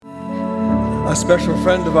A special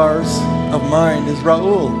friend of mine, is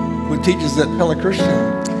Raul, who teaches at Pella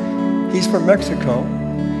Christian. He's from Mexico.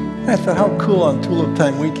 And I thought, how cool on Tulip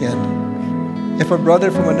Time weekend if a brother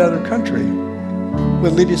from another country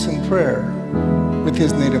would lead us in prayer with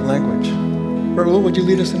his native language. Raul, would you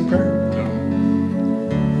lead us in prayer?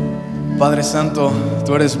 Padre Santo,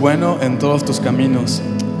 tú eres bueno en todos tus caminos.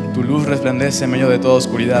 Tu luz resplandece en medio de toda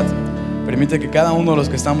oscuridad. Permite que cada uno de los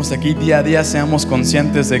que estamos aquí día a día seamos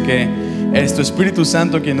conscientes de que es tu Espíritu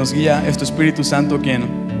Santo quien nos guía, es tu Espíritu Santo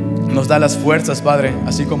quien nos da las fuerzas, Padre.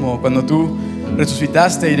 Así como cuando tú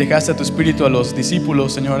resucitaste y dejaste a tu Espíritu a los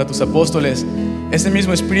discípulos, Señor, a tus apóstoles, ese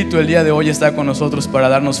mismo Espíritu el día de hoy está con nosotros para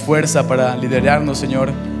darnos fuerza, para liderarnos,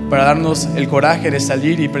 Señor, para darnos el coraje de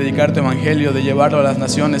salir y predicar tu Evangelio, de llevarlo a las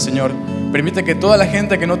naciones, Señor. Permite que toda la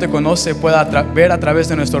gente que no te conoce pueda ver a través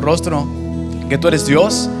de nuestro rostro que tú eres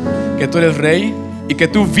Dios, que tú eres Rey y que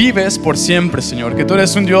tú vives por siempre, Señor. Que tú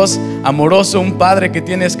eres un Dios amoroso, un Padre que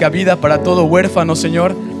tienes cabida para todo huérfano,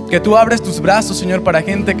 Señor. Que tú abres tus brazos, Señor, para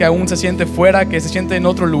gente que aún se siente fuera, que se siente en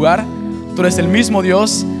otro lugar. Tú eres el mismo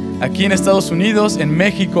Dios aquí en Estados Unidos, en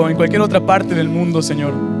México, en cualquier otra parte del mundo,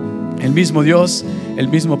 Señor. El mismo Dios, el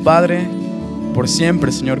mismo Padre, por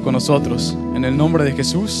siempre, Señor, con nosotros. En el nombre de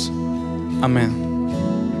Jesús. Amén.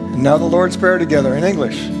 And now the Lord's Prayer together in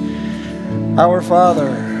English. Our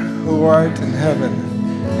Father, who art in heaven,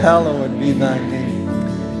 hallowed be thy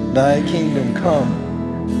name. Thy kingdom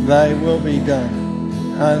come, thy will be done,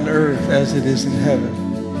 on earth as it is in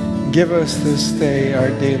heaven. Give us this day our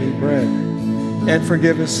daily bread, and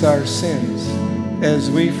forgive us our sins,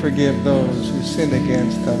 as we forgive those who sin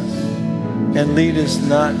against us. And lead us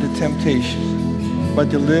not into temptation, but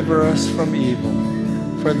deliver us from evil.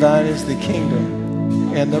 For thine is the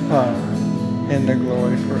kingdom, and the power, and the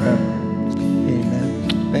glory forever.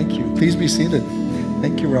 Amen. Thank you. Please be seated.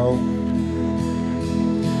 Thank you, Raul.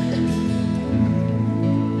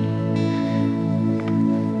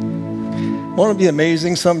 Won't it be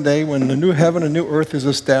amazing someday when the new heaven and new earth is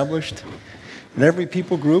established, and every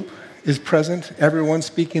people group is present, everyone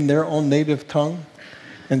speaking their own native tongue,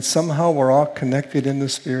 and somehow we're all connected in the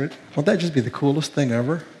Spirit? Won't that just be the coolest thing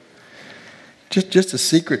ever? Just a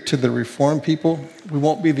secret to the Reformed people, we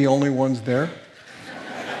won't be the only ones there.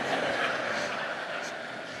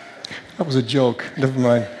 That was a joke. Never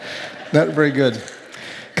mind. Not very good.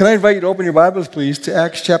 Can I invite you to open your Bibles, please, to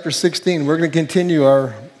Acts chapter 16. We're going to continue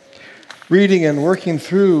our reading and working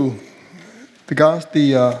through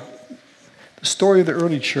the story of the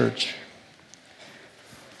early church.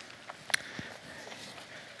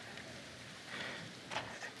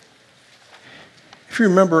 If you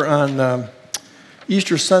remember on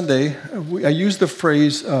Easter Sunday, I used the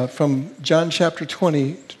phrase from John chapter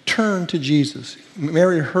 20, to turn to Jesus.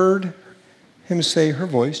 Mary heard him say her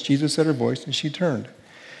voice, Jesus said her voice, and she turned.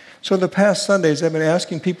 So the past Sundays, I've been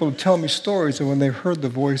asking people to tell me stories of when they heard the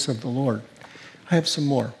voice of the Lord. I have some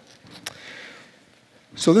more.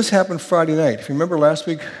 So this happened Friday night. If you remember last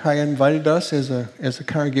week, I invited us as a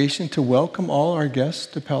congregation to welcome all our guests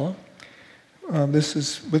to Pella. This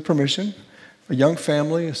is with permission. A young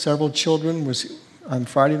family, several children, was on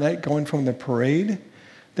Friday night going from the parade.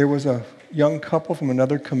 There was a young couple from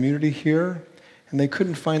another community here, and they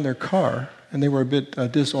couldn't find their car, and they were a bit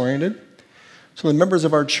disoriented. So the members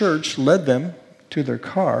of our church led them to their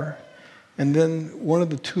car, and then one of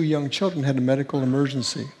the two young children had a medical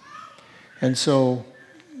emergency. And so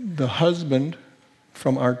the husband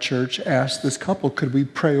from our church asked this couple, could we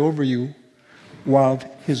pray over you while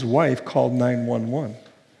his wife called 911?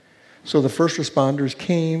 So the first responders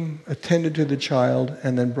came, attended to the child,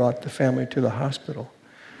 and then brought the family to the hospital.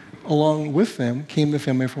 Along with them came the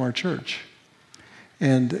family from our church.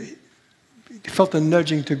 And felt a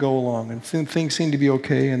nudging to go along, and things seemed to be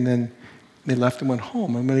okay, and then they left and went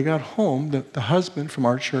home. And when they got home, the husband from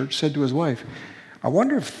our church said to his wife, I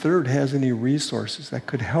wonder if Third has any resources that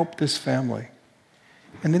could help this family.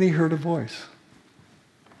 And then he heard a voice.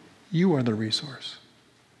 You are the resource.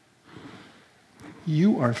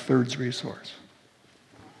 You are Third's resource.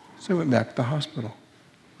 So he went back to the hospital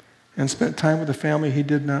and spent time with a family he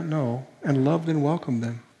did not know and loved and welcomed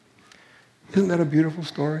them. Isn't that a beautiful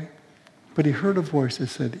story? But he heard a voice that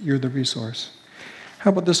said, you're the resource.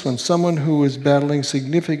 How about this one? Someone who was battling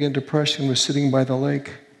significant depression was sitting by the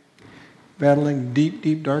lake, battling deep,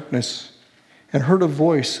 deep darkness, and heard a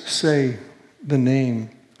voice say the name,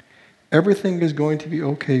 everything is going to be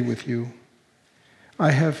okay with you.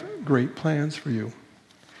 I have great plans for you.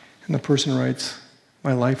 And the person writes,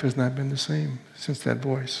 my life has not been the same since that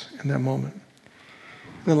voice and that moment.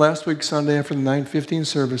 And then last week, Sunday, after the 9:15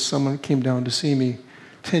 service, someone came down to see me.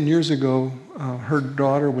 10 years ago, her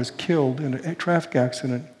daughter was killed in a traffic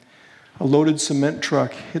accident. A loaded cement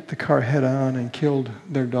truck hit the car head on and killed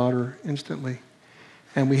their daughter instantly.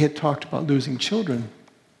 And we had talked about losing children.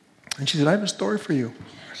 And she said, I have a story for you.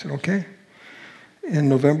 I said, okay. And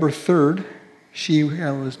November 3rd, she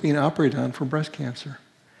was being operated on for breast cancer.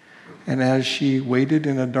 And as she waited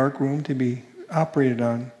in a dark room to be operated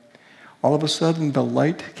on, all of a sudden the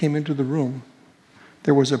light came into the room.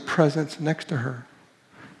 There was a presence next to her,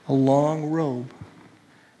 a long robe.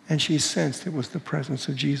 And she sensed it was the presence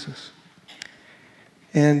of Jesus.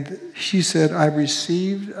 And she said, I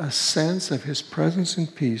received a sense of his presence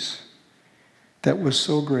and peace that was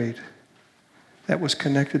so great, that was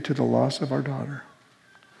connected to the loss of our daughter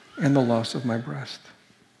and the loss of my breast.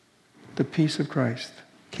 The peace of Christ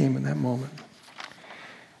came in that moment.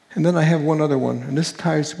 And then I have one other one, and this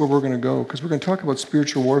ties to where we're going to go, because we're going to talk about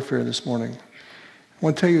spiritual warfare this morning. I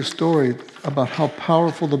want to tell you a story about how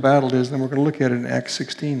powerful the battle is, and we're going to look at it in Acts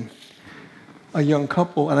 16. A young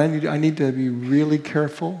couple, and I need to be really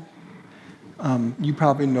careful. You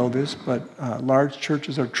probably know this, but large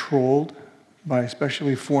churches are trolled by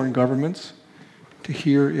especially foreign governments to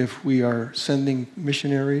hear if we are sending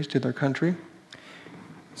missionaries to their country.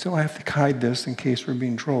 So I have to hide this in case we're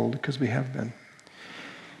being trolled, because we have been.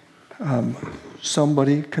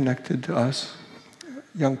 Somebody connected to us,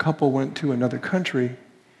 a young couple went to another country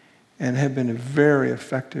and have been very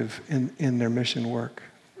effective in their mission work.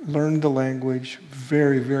 Learned the language,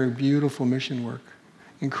 very, very beautiful mission work.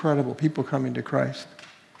 Incredible, people coming to Christ.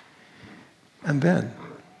 And then,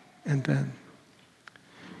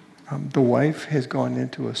 the wife has gone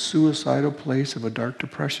into a suicidal place of a dark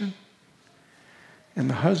depression, and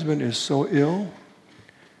the husband is so ill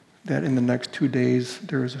that in the next 2 days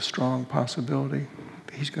there is a strong possibility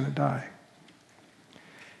that he's going to die.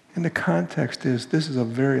 And the context is, this is a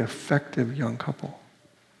very effective young couple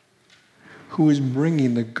who is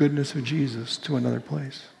bringing the goodness of Jesus to another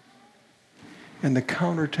place. And the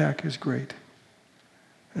counterattack is great.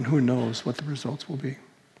 And who knows what the results will be.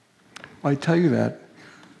 Well, I tell you that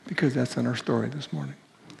because that's in our story this morning.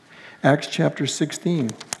 Acts chapter 16,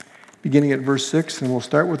 beginning at verse 6, and we'll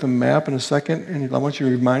start with a map in a second, and I want you to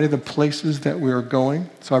be reminded of the places that we are going.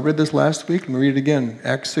 So I read this last week, and we read it again,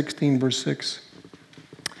 Acts 16, verse 6.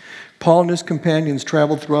 Paul and his companions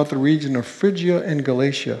traveled throughout the region of Phrygia and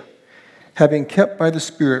Galatia, having kept by the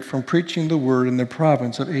Spirit from preaching the word in the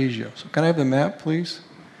province of Asia. So can I have the map, please?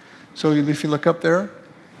 So if you look up there,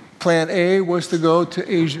 plan A was to go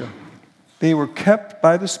to Asia. They were kept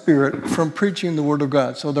by the Spirit from preaching the word of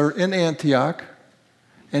God. So they're in Antioch,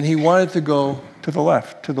 and he wanted to go to the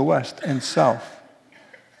left, to the west and south.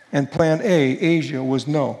 And plan A, Asia, was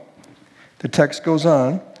no. The text goes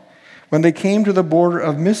on. When they came to the border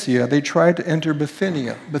of Mysia, they tried to enter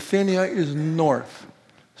Bithynia. Bithynia is north.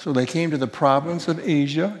 So they came to the province of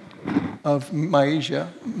Asia, of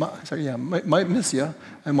Mysia, and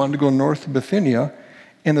wanted to go north to Bithynia,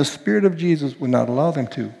 and the Spirit of Jesus would not allow them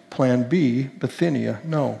to. Plan B, Bithynia,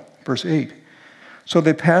 no. Verse 8. So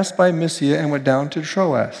they passed by Mysia and went down to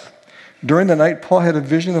Troas. During the night, Paul had a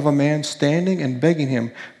vision of a man standing and begging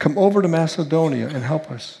him, come over to Macedonia and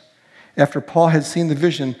help us. After Paul had seen the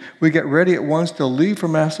vision, we got ready at once to leave for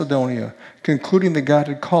Macedonia, concluding that God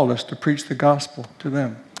had called us to preach the gospel to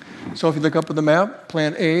them. So if you look up at the map,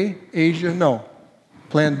 plan A, Asia, no.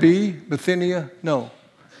 Plan B, Bithynia, no.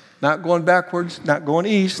 Not going backwards, not going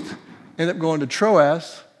east, end up going to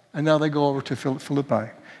Troas, and now they go over to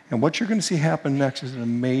Philippi. And what you're going to see happen next is an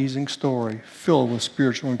amazing story filled with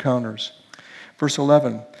spiritual encounters. Verse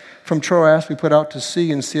 11, from Troas we put out to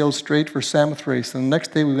sea and sailed straight for Samothrace, and the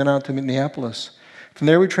next day we went out to Neapolis. From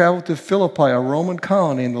there we traveled to Philippi, a Roman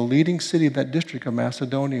colony in the leading city of that district of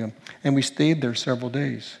Macedonia, and we stayed there several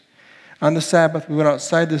days. On the Sabbath, we went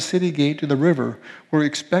outside the city gate to the river, where we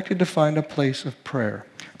expected to find a place of prayer.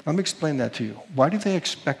 Let me explain that to you. Why do they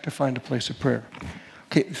expect to find a place of prayer?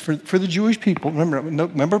 Okay, for the Jewish people,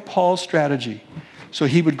 remember Paul's strategy. So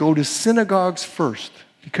he would go to synagogues first,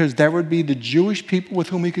 because that would be the Jewish people with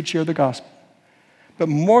whom he could share the gospel. But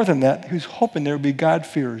more than that, he was hoping there would be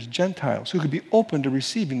God-fearers, Gentiles, who could be open to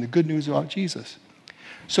receiving the good news about Jesus.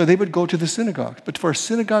 So they would go to the synagogues. But for a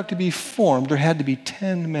synagogue to be formed, there had to be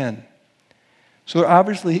 10 men. So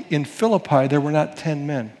obviously in Philippi, there were not 10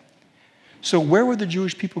 men. So where would the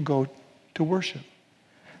Jewish people go to worship?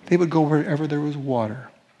 They would go wherever there was water.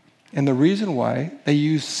 And the reason why, they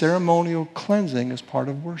used ceremonial cleansing as part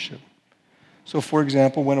of worship. So for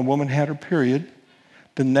example, when a woman had her period,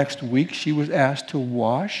 the next week she was asked to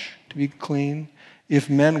wash, to be clean. If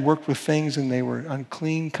men worked with things and they were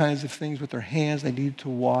unclean kinds of things with their hands, they needed to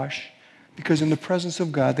wash. Because in the presence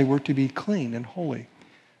of God, they were to be clean and holy.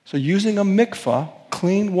 So using a mikvah,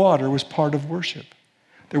 clean water, was part of worship.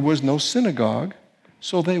 There was no synagogue,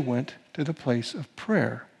 so they went to the place of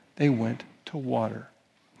prayer. They went to water.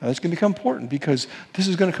 Now, that's going to become important because this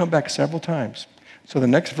is going to come back several times. So the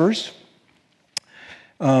next verse,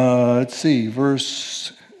 let's see,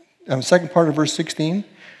 second part of verse 16.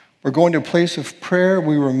 We're going to a place of prayer.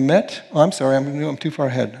 We were met. Oh, I'm sorry, I'm too far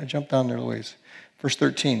ahead. I jumped down there a ways. Verse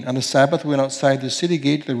 13. On the Sabbath, we went outside the city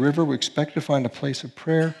gate to the river. We expected to find a place of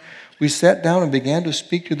prayer. We sat down and began to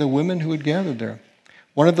speak to the women who had gathered there.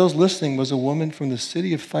 One of those listening was a woman from the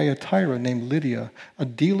city of Thyatira named Lydia, a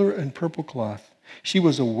dealer in purple cloth. She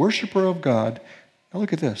was a worshiper of God. Now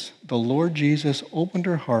look at this. The Lord Jesus opened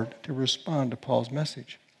her heart to respond to Paul's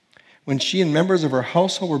message. When she and members of her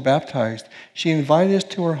household were baptized, she invited us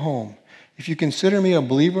to her home. If you consider me a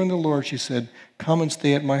believer in the Lord, she said, come and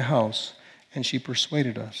stay at my house. And she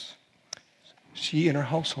persuaded us. She and her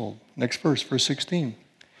household. Next verse, verse 16.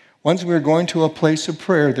 Once we were going to a place of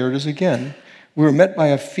prayer, there it is again, we were met by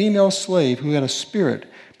a female slave who had a spirit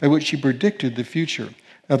by which she predicted the future.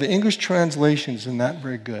 Now, the English translation is not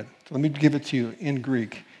very good. So let me give it to you in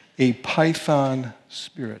Greek. A python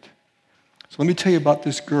spirit. So let me tell you about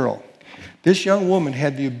this girl. This young woman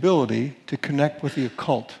had the ability to connect with the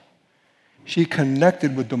occult. She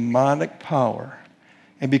connected with demonic power.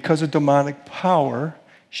 And because of demonic power,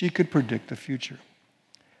 she could predict the future.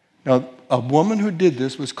 Now, a woman who did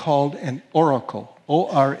this was called an oracle,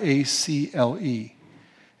 O-R-A-C-L-E.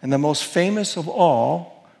 And the most famous of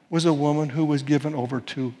all was a woman who was given over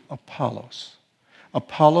to Apollos.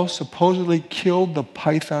 Apollos supposedly killed the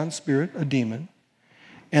python spirit, a demon,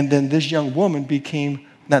 and then this young woman became,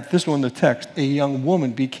 not this one in the text, a young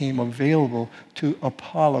woman became available to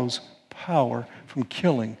Apollo's power from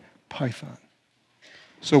killing python.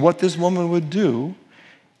 So what this woman would do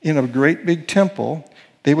in a great big temple,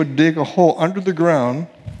 they would dig a hole under the ground,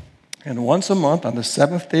 and once a month, on the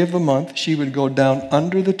seventh day of the month, she would go down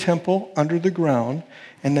under the temple, under the ground,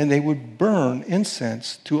 and then they would burn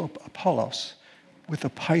incense to Apollos with the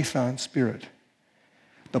python spirit.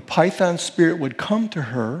 The python spirit would come to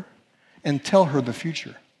her and tell her the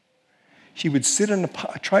future. She would sit on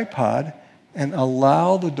a tripod and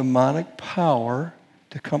allow the demonic power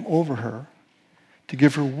to come over her, to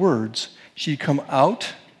give her words. She'd come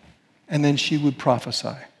out, and then she would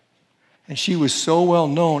prophesy. And she was so well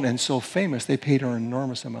known and so famous, they paid her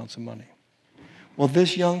enormous amounts of money. Well,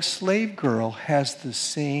 this young slave girl has the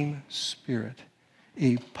same spirit,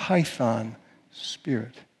 a python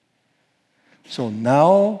spirit. So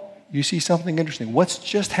now you see something interesting. What's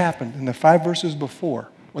just happened in the 5 verses before?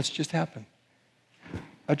 What's just happened?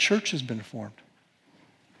 A church has been formed.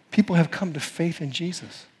 People have come to faith in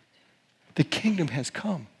Jesus. The kingdom has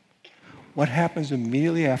come. What happens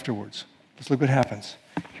immediately afterwards? Let's look what happens.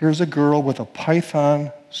 Here's a girl with a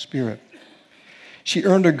python spirit. She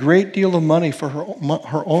earned a great deal of money for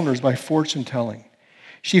her owners by fortune telling.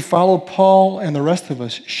 She followed Paul and the rest of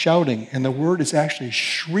us shouting, and the word is actually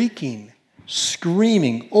shrieking,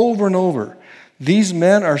 screaming over and over. These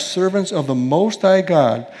men are servants of the Most High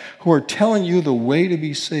God who are telling you the way to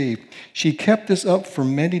be saved. She kept this up for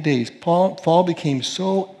many days. Paul became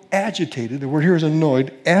so agitated, the word here is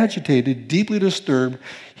annoyed, agitated, deeply disturbed.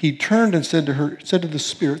 He turned and said to the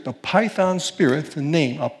spirit, the python spirit, the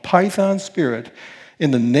name, a python spirit,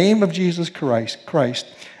 in the name of Jesus Christ,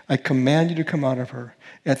 I command you to come out of her.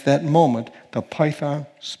 At that moment, the python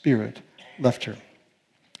spirit left her.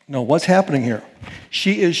 Now, what's happening here?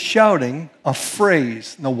 She is shouting a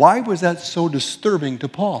phrase. Now, why was that so disturbing to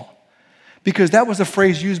Paul? Because that was a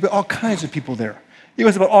phrase used by all kinds of people there. It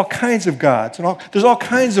was about all kinds of gods, and there's all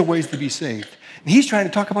kinds of ways to be saved. And he's trying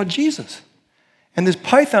to talk about Jesus. And this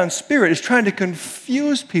python spirit is trying to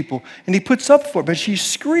confuse people, and he puts up for it, but she's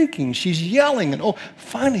shrieking, she's yelling, and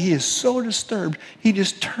finally he is so disturbed, he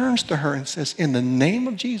just turns to her and says, in the name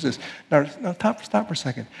of Jesus. Now stop for a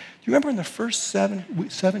second. Do you remember in the first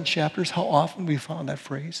seven chapters how often we found that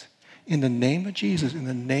phrase? In the name of Jesus, in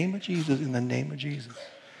the name of Jesus, in the name of Jesus.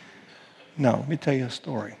 Now, let me tell you a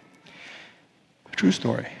story. A true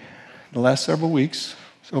story. The last several weeks,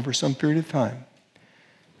 over some period of time,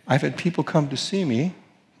 I've had people come to see me,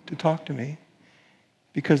 to talk to me,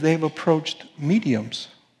 because they've approached mediums.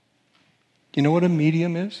 Do you know what a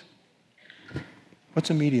medium is? What's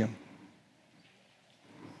a medium?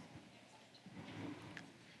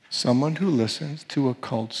 Someone who listens to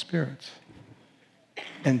occult spirits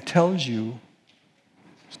and tells you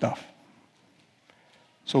stuff.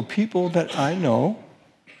 So people that I know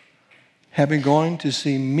have been going to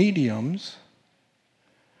see mediums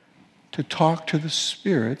to talk to the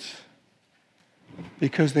spirits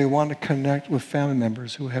because they want to connect with family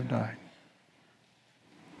members who have died.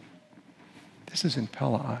 This is in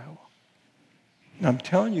Pella, Iowa. And I'm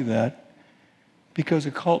telling you that because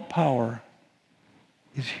occult power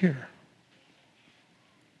is here.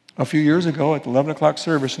 A few years ago at the 11 o'clock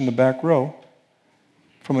service in the back row,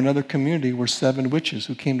 from another community were 7 witches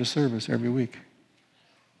who came to service every week.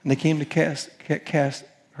 And they came to cast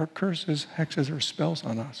her curses, hexes, or spells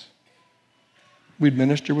on us. We'd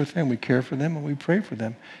minister with them, we'd care for them, and we'd pray for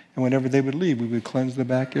them. And whenever they would leave, we would cleanse the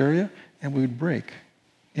back area, and we would break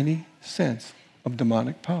any sense of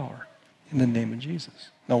demonic power in the name of Jesus.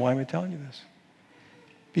 Now, why am I telling you this?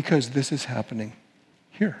 Because this is happening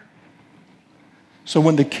here. So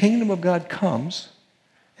when the kingdom of God comes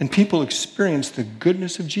and people experience the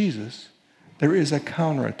goodness of Jesus, there is a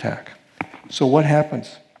counterattack. So what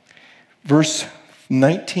happens? Verse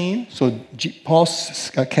 19, so Paul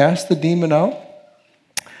cast the demon out.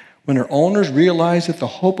 When her owners realized that the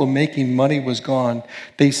hope of making money was gone,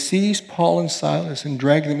 they seized Paul and Silas and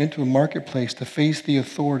dragged them into a marketplace to face the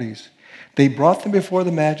authorities. They brought them before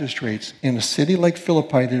the magistrates. In a city like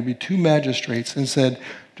Philippi, there would be 2 magistrates and said,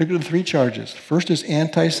 took it to 3 charges. First is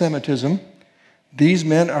anti-Semitism. These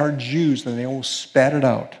men are Jews, and they almost spat it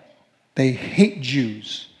out. They hate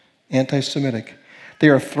Jews, anti-Semitic. They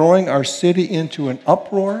are throwing our city into an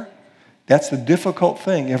uproar. That's the difficult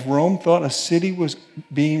thing. If Rome thought a city was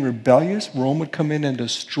being rebellious, Rome would come in and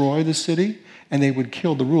destroy the city, and they would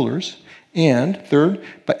kill the rulers. And third,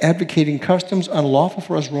 by advocating customs unlawful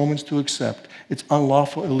for us Romans to accept. It's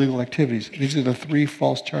unlawful, illegal activities. These are the 3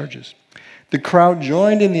 false charges. The crowd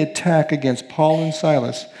joined in the attack against Paul and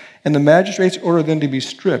Silas, and the magistrates ordered them to be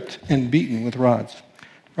stripped and beaten with rods.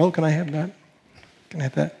 Raul, can I have that? Can I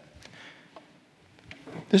have that?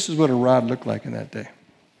 This is what a rod looked like in that day.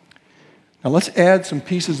 Now let's add some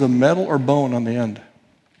pieces of metal or bone on the end.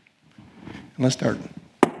 And let's start.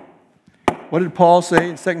 What did Paul say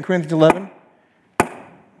in 2 Corinthians 11?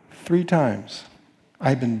 3 times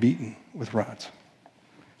I've been beaten with rods.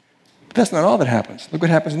 But that's not all that happens. Look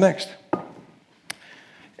what happens next.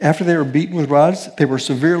 After they were beaten with rods, they were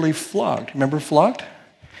severely flogged. Remember flogged?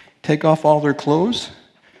 Take off all their clothes,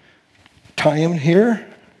 tie them here,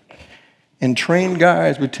 and trained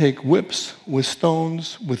guys would take whips with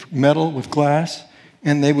stones, with metal, with glass,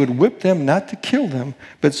 and they would whip them not to kill them,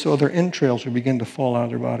 but so their entrails would begin to fall out of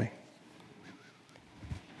their body.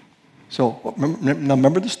 So now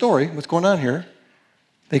remember the story. What's going on here?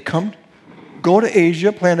 They go to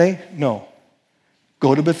Asia, plan A? No.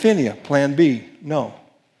 Go to Bithynia, plan B? No.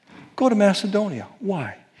 Go to Macedonia.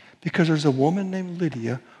 Why? Because there's a woman named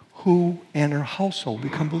Lydia who and her household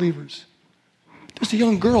become believers. There's a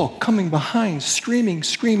young girl coming behind, screaming,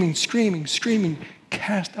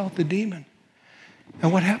 cast out the demon.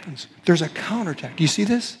 And what happens? There's a counterattack. Do you see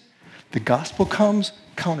this? The gospel comes,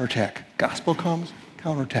 counterattack. Gospel comes,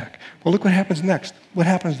 counterattack. Well, look what happens next. What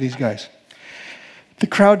happens to these guys? The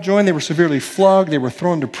crowd joined. They were severely flogged. They were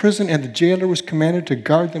thrown to prison, and the jailer was commanded to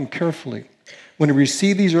guard them carefully. When he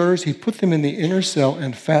received these orders, he put them in the inner cell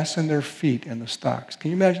and fastened their feet in the stocks. Can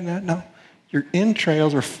you imagine that now? Your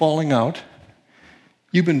entrails are falling out.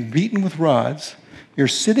 You've been beaten with rods. You're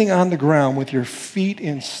sitting on the ground with your feet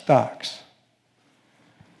in stocks.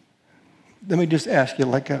 Let me just ask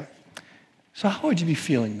you, so how would you be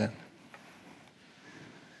feeling then?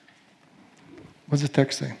 What does the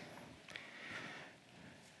text say?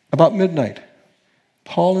 About midnight,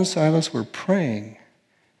 Paul and Silas were praying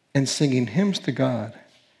and singing hymns to God,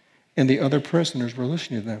 and the other prisoners were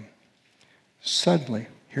listening to them. Suddenly,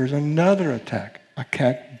 here's another attack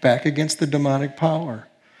back against the demonic power.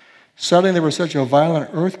 Suddenly, there was such a violent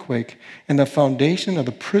earthquake, and the foundations of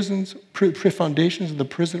the prison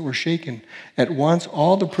were shaken. At once,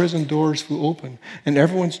 all the prison doors flew open, and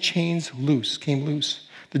everyone's chains came loose.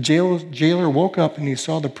 The jailer woke up, and he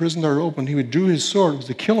saw the prison door open. He drew his sword. It was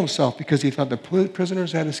to kill himself because he thought the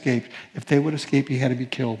prisoners had escaped. If they would escape, he had to be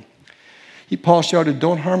killed. Paul shouted,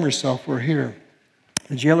 "Don't harm yourself, we're here."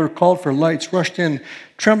 The jailer called for lights, rushed in,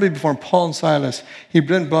 trembling before Paul and Silas. He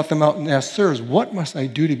then brought them out and asked, "Sirs, what must I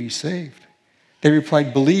do to be saved?" They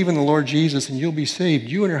replied, "Believe in the Lord Jesus, and you'll be saved,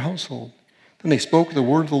 you and your household." Then they spoke the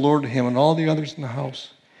word of the Lord to him and all the others in the house.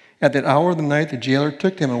 At that hour of the night, the jailer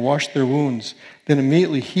took them and washed their wounds. Then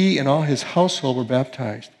immediately he and all his household were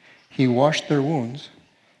baptized. He washed their wounds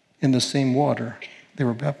in the same water they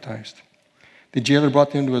were baptized. The jailer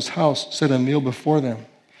brought them to his house, set a meal before them.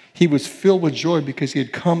 He was filled with joy because he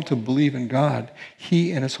had come to believe in God,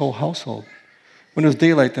 he and his whole household. When it was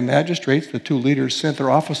daylight, the magistrates, the 2 leaders, sent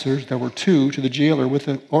their officers, there were 2, to the jailer with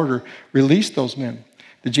the order, "Release those men."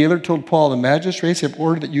 The jailer told Paul, "The magistrates have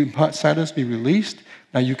ordered that you and Silas be released.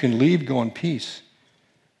 Now you can leave, go in peace."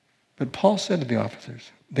 But Paul said to the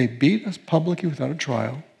officers, "They beat us publicly without a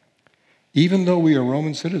trial, even though we are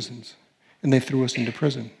Roman citizens. and they threw us into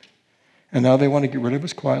prison. And now they want to get rid of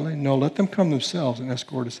us quietly? No, let them come themselves and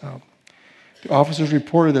escort us out. The officers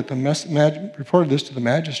reported this to the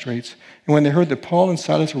magistrates, and when they heard that Paul and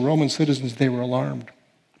Silas were Roman citizens, they were alarmed.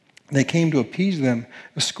 They came to appease them,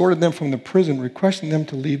 escorted them from the prison, requesting them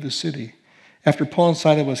to leave the city. After Paul and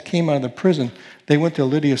Silas came out of the prison, they went to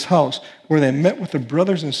Lydia's house, where they met with the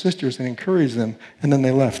brothers and sisters and encouraged them, and then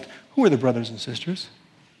they left. Who were the brothers and sisters?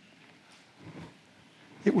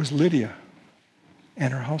 It was Lydia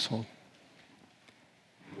and her household.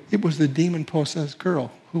 It was the demon-possessed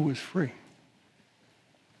girl who was free.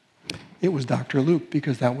 It was Dr. Luke,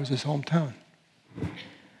 because that was his hometown.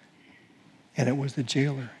 And it was the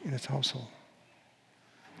jailer in his household.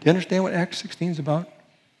 Do you understand what Acts 16 is about?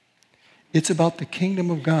 It's about the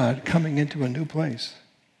kingdom of God coming into a new place.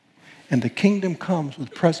 And the kingdom comes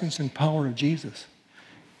with presence and power of Jesus.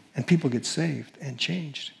 And people get saved and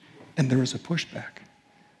changed. And there is a pushback.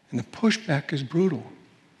 And the pushback is brutal.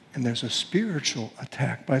 And there's a spiritual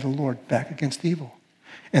attack by the Lord back against evil.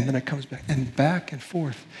 And then it comes back and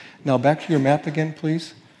forth. Now back to your map again,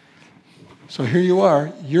 please. So here you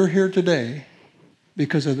are. You're here today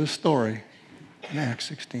because of this story in Acts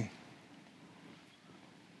 16.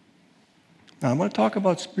 Now I'm going to talk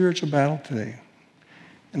about spiritual battle today.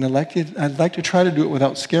 And I'd like to try to do it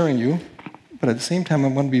without scaring you, but at the same time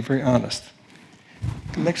I'm going to be very honest.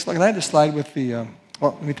 The next slide. Can I have the slide with the,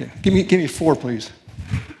 let me take, give me 4, please.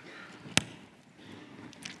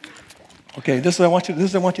 Okay, this is what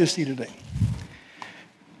I want you to see today.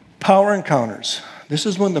 Power encounters. This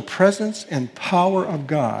is when the presence and power of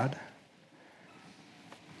God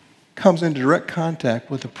comes into direct contact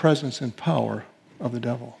with the presence and power of the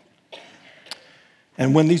devil.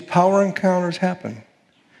 And when these power encounters happen,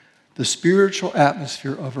 the spiritual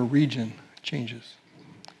atmosphere of a region changes.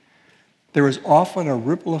 There is often a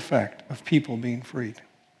ripple effect of people being freed.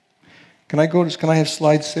 Can I have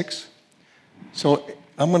slide 6? So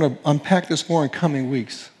I'm going to unpack this more in coming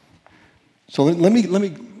weeks. So let me,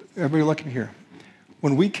 everybody look in here.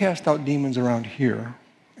 When we cast out demons around here,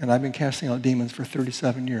 and I've been casting out demons for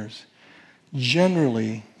 37 years,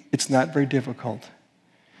 generally, it's not very difficult.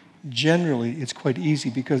 Generally, it's quite easy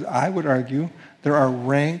because I would argue there are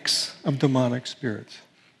ranks of demonic spirits.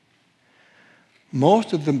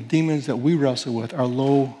 Most of the demons that we wrestle with are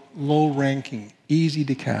low-ranking, easy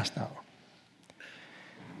to cast out.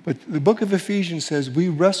 But the book of Ephesians says, we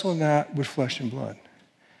wrestle not with flesh and blood,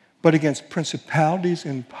 but against principalities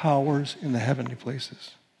and powers in the heavenly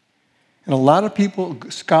places. And a lot of people,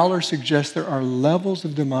 scholars suggest there are levels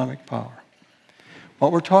of demonic power.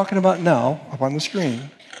 What we're talking about now, up on the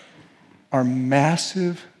screen, are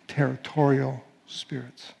massive territorial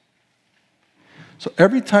spirits. So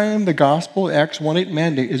every time the gospel, Acts 1:8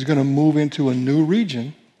 mandate, is going to move into a new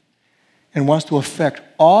region and wants to affect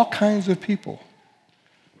all kinds of people,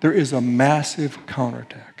 there is a massive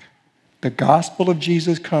counterattack. The gospel of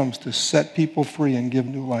Jesus comes to set people free and give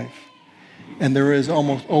new life. And there is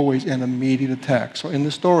almost always an immediate attack. So in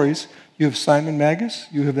the stories, you have Simon Magus,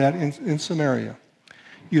 you have that in Samaria.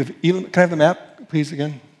 You have Elam, can I have the map, please,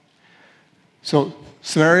 again? So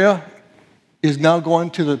Samaria is now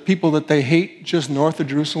going to the people that they hate just north of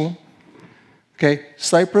Jerusalem. Okay,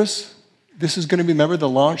 Cyprus, this is going to be, remember, the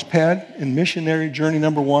launch pad in missionary journey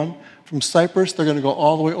number 1. From Cyprus, they're going to go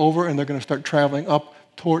all the way over, and they're going to start traveling up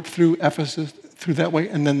through Ephesus, through that way,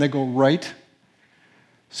 and then they go right.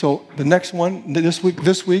 So the next one, this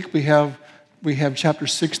week we have chapter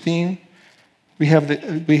 16. We have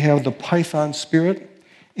the Python spirit.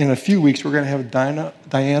 In a few weeks, we're going to have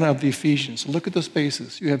Diana of the Ephesians. So look at the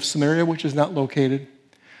spaces. You have Samaria, which is not located.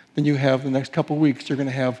 Then you have, the next couple of weeks, you're going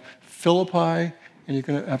to have Philippi, and you're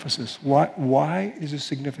going to have Ephesus. Why is this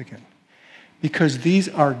significant? Because these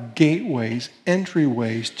are gateways,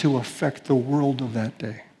 entryways to affect the world of that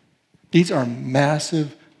day. These are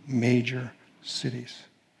massive, major cities.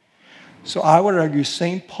 So I would argue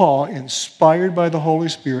St. Paul, inspired by the Holy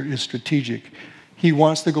Spirit, is strategic. He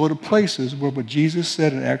wants to go to places where what Jesus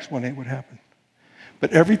said in Acts 1:8 would happen.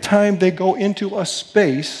 But every time they go into a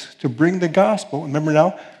space to bring the gospel, remember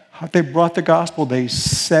now, how they brought the gospel, they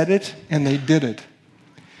said it and they did it.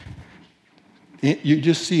 You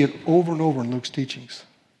just see it over and over in Luke's teachings.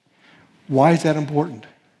 Why is that important?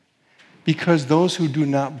 Because those who do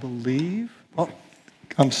not believe,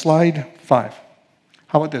 on slide 5.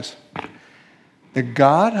 How about this? The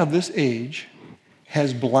God of this age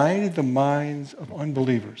has blinded the minds of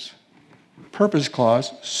unbelievers. Purpose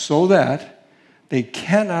clause, so that they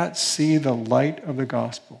cannot see the light of the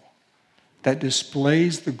gospel that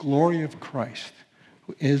displays the glory of Christ,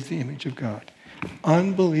 who is the image of God.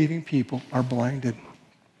 Unbelieving people are blinded.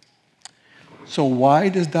 So why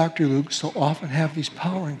does Dr. Luke so often have these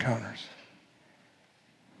power encounters?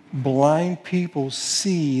 Blind people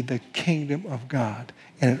see the kingdom of God,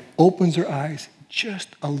 and it opens their eyes just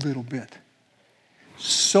a little bit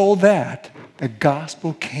so that the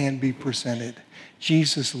gospel can be presented.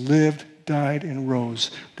 Jesus lived, died, and rose.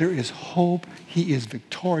 There is hope. He is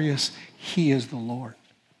victorious. He is the Lord.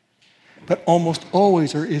 But almost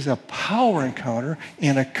always there is a power encounter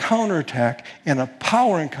and a counterattack and a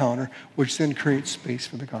power encounter, which then creates space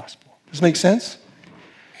for the gospel. Does this make sense?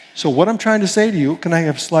 So what I'm trying to say to you, can I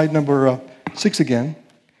have slide number 6 again?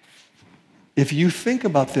 If you think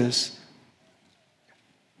about this,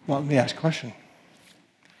 well, let me ask a question.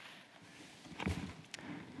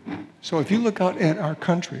 So if you look out at our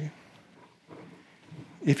country,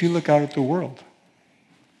 if you look out at the world,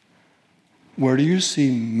 where do you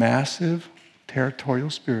see massive territorial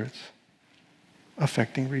spirits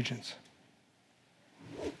affecting regions?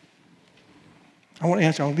 I want to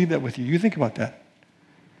answer. I'll leave that with you. You think about that.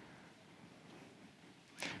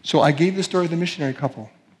 So I gave the story of the missionary couple.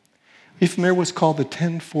 Are you familiar with what's called the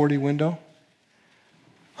 1040 window?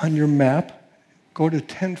 On your map, go to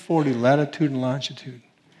 1040 latitude and longitude.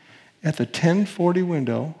 At the 1040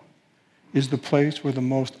 window is the place where the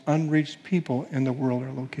most unreached people in the world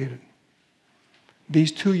are located.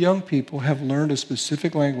 These two young people have learned a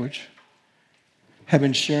specific language, have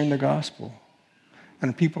been sharing the gospel,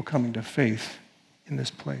 and people coming to faith in this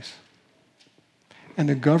place. And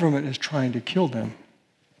the government is trying to kill them.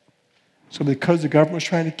 So because the government was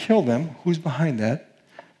trying to kill them, who's behind that?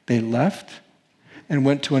 They left and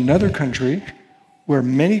went to another country where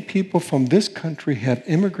many people from this country have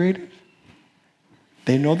immigrated.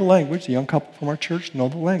 They know the language. The young couple from our church know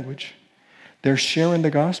the language. They're sharing the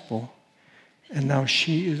gospel. And now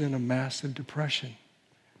she is in a massive depression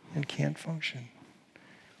and can't function.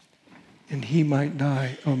 And he might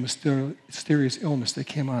die of a mysterious illness that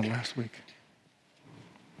came on last week.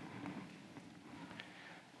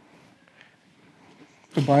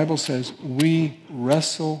 The Bible says, we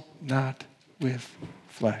wrestle not with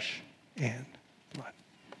flesh and blood.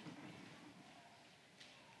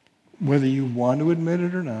 Whether you want to admit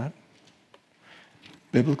it or not,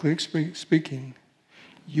 biblically speaking,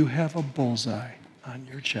 you have a bullseye on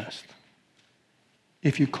your chest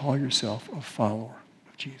if you call yourself a follower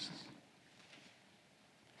of Jesus.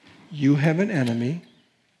 You have an enemy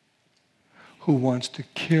who wants to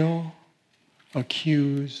kill,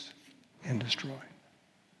 accuse, and destroy.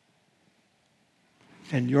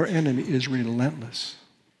 And your enemy is relentless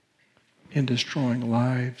in destroying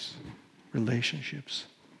lives, relationships,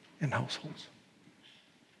 and households.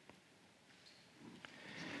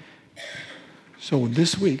 So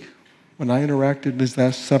this week, when I interacted these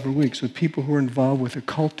last several weeks with people who are involved with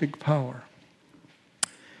occultic power,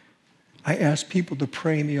 I asked people to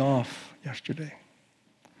pray me off yesterday.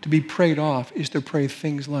 To be prayed off is to pray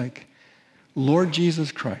things like, Lord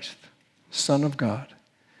Jesus Christ, Son of God,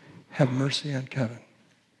 have mercy on Kevin.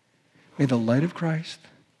 May the light of Christ,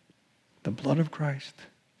 the blood of Christ,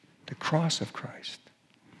 the cross of Christ,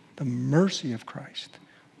 the mercy of Christ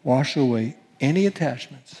wash away any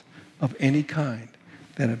attachments of any kind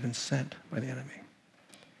that have been sent by the enemy.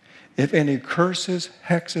 If any curses,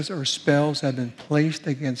 hexes, or spells have been placed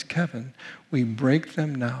against Kevin, we break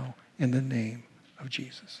them now in the name of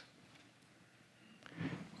Jesus.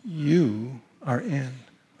 You are in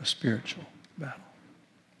a spiritual battle.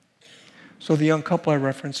 So the young couple I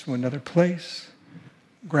referenced from another place,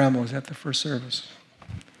 Grandma was at the first service.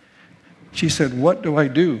 She said, what do I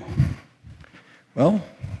do? Well,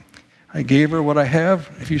 I gave her what I have.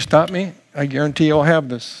 If you stop me, I guarantee I'll have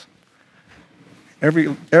this.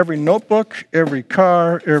 Every notebook, every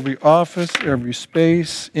car, every office, every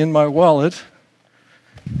space in my wallet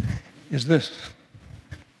is this.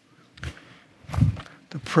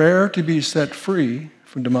 The prayer to be set free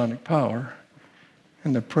from demonic power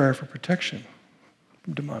and the prayer for protection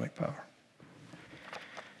from demonic power.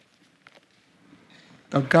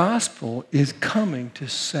 The gospel is coming to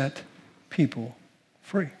set people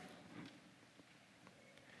free.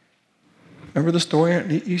 Remember the story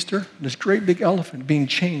at Easter? This great big elephant being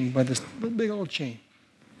chained by this big old chain.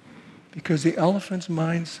 Because the elephant's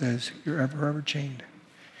mind says, you're ever chained.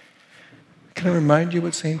 Can I remind you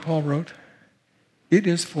what St. Paul wrote? It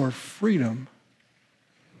is for freedom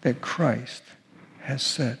that Christ has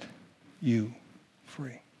set you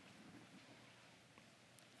free.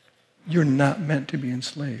 You're not meant to be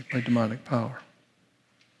enslaved by demonic power.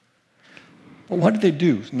 Well, what did they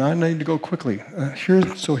do? Now I need to go quickly.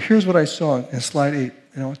 Here's what I saw in slide 8.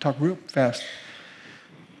 And I want to talk real fast.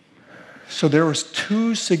 So there was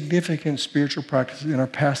two significant spiritual practices in our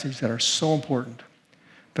passage that are so important.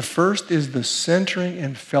 The first is the centering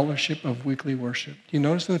and fellowship of weekly worship. You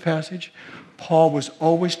notice in the passage, Paul was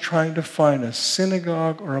always trying to find a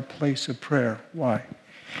synagogue or a place of prayer. Why?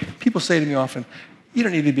 People say to me often, you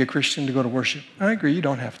don't need to be a Christian to go to worship. I agree, you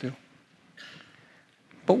don't have to.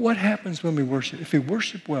 But what happens when we worship? If we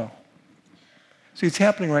worship well, see, it's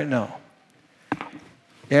happening right now.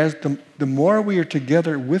 As the more we are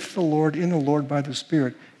together with the Lord, in the Lord by the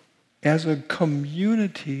Spirit, as a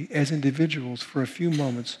community, as individuals, for a few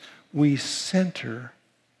moments, we center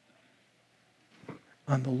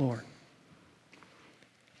on the Lord.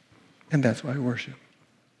 And that's why we worship.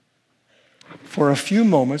 For a few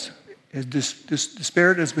moments, as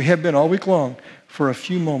despaired as we have been all week long, for a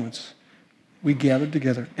few moments, we gather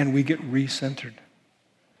together and we get recentered.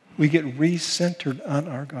 We get recentered on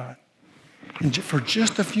our God. And for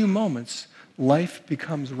just a few moments, life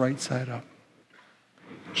becomes right side up.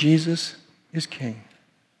 Jesus is King.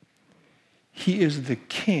 He is the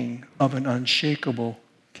King of an unshakable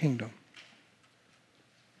kingdom.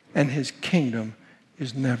 And his kingdom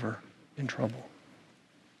is never in trouble.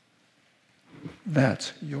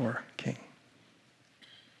 That's your King.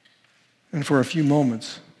 And for a few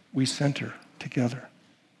moments, we center together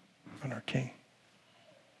on our King.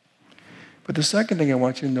 But the second thing I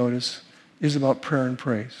want you to notice is about prayer and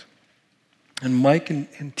praise. And Mike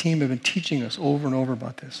and team have been teaching us over and over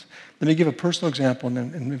about this. Let me give a personal example and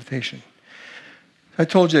then an invitation. I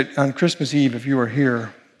told you on Christmas Eve, if you were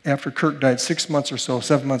here, after Kirk died, 6 months or so,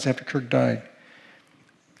 7 months after Kirk died,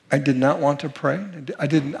 I did not want to pray.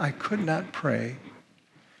 I could not pray,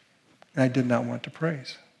 and I did not want to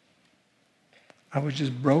praise. I was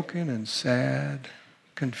just broken and sad,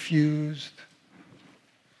 confused.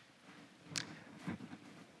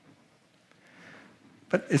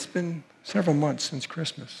 But it's been several months since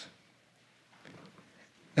Christmas.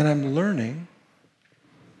 And I'm learning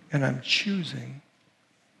and I'm choosing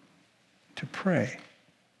to pray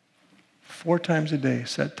 4 times a day,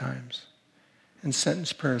 set times, and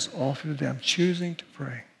sentence prayers all through the day. I'm choosing to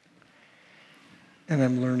pray. And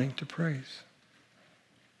I'm learning to praise.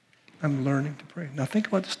 I'm learning to pray. Now think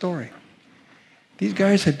about the story. These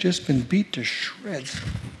guys had just been beat to shreds.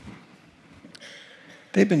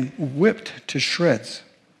 They've been whipped to shreds.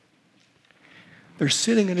 They're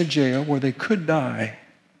sitting in a jail where they could die.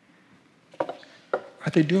 Are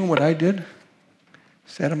they doing what I did?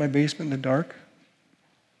 Sat in my basement in the dark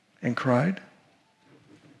and cried?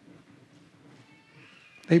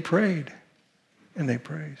 They prayed and they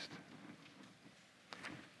praised.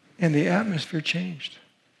 And the atmosphere changed.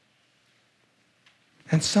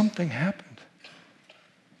 And something happened.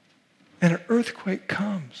 And an earthquake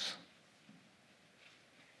comes.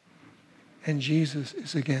 And Jesus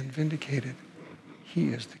is again vindicated. He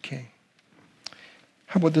is the King.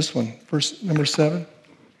 How about this one? Verse number 7.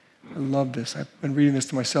 I love this. I've been reading this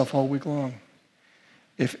to myself all week long.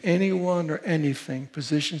 If anyone or anything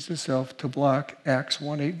positions itself to block Acts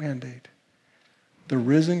 1:8 mandate, the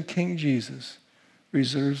risen King Jesus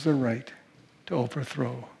reserves the right to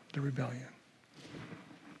overthrow the rebellion.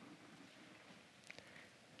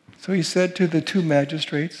 So he said to the 2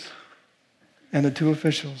 magistrates and the 2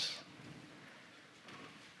 officials,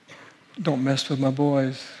 don't mess with my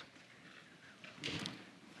boys.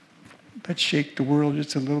 Let's shake the world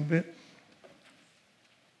just a little bit.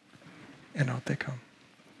 And out they come.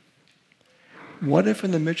 What if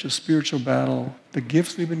in the midst of spiritual battle, the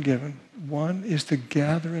gifts we've been given, one is to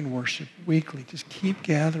gather and worship weekly. Just keep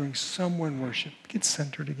gathering somewhere in worship. Get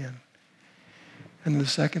centered again. And the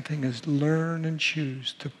second thing is learn and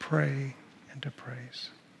choose to pray and to praise.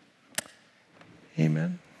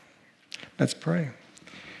 Amen. Let's pray.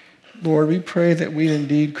 Lord, we pray that we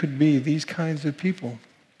indeed could be these kinds of people,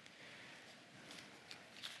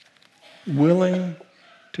 willing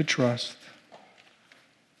to trust,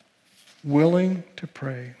 willing to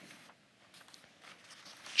pray,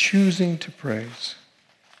 choosing to praise,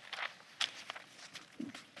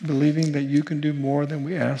 believing that you can do more than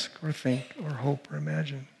we ask or think or hope or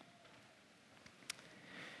imagine.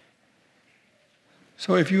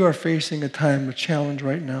 So if you are facing a time of challenge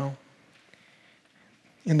right now,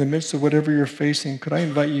 in the midst of whatever you're facing, could I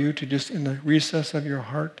invite you to just, in the recess of your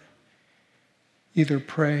heart, either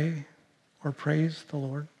pray or praise the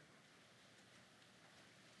Lord?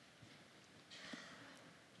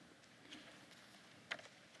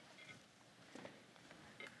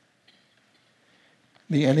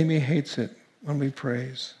 The enemy hates it when we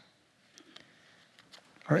praise.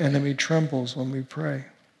 Our enemy trembles when we pray.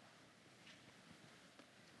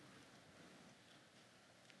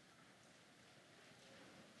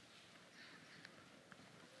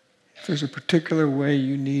 If there's a particular way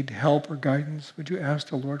you need help or guidance, would you ask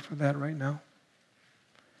the Lord for that right now?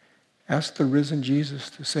 Ask the risen Jesus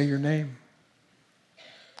to say your name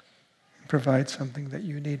and provide something that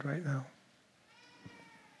you need right now.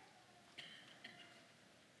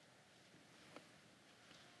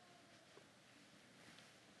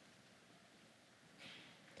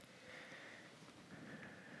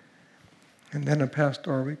 And then a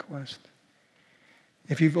pastoral request.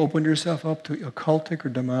 If you've opened yourself up to occultic or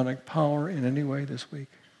demonic power in any way this week,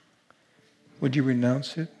 would you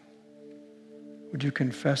renounce it? Would you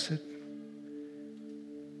confess it?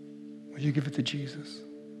 Would you give it to Jesus?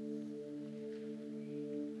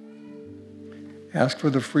 Ask for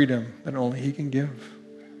the freedom that only He can give.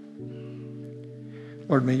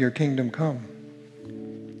 Lord, may your kingdom come.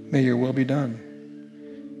 May your will be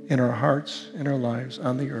done in our hearts and our lives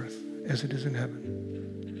on the earth as it is in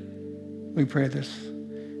heaven. We pray this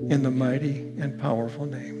in the mighty and powerful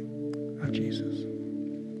name of Jesus.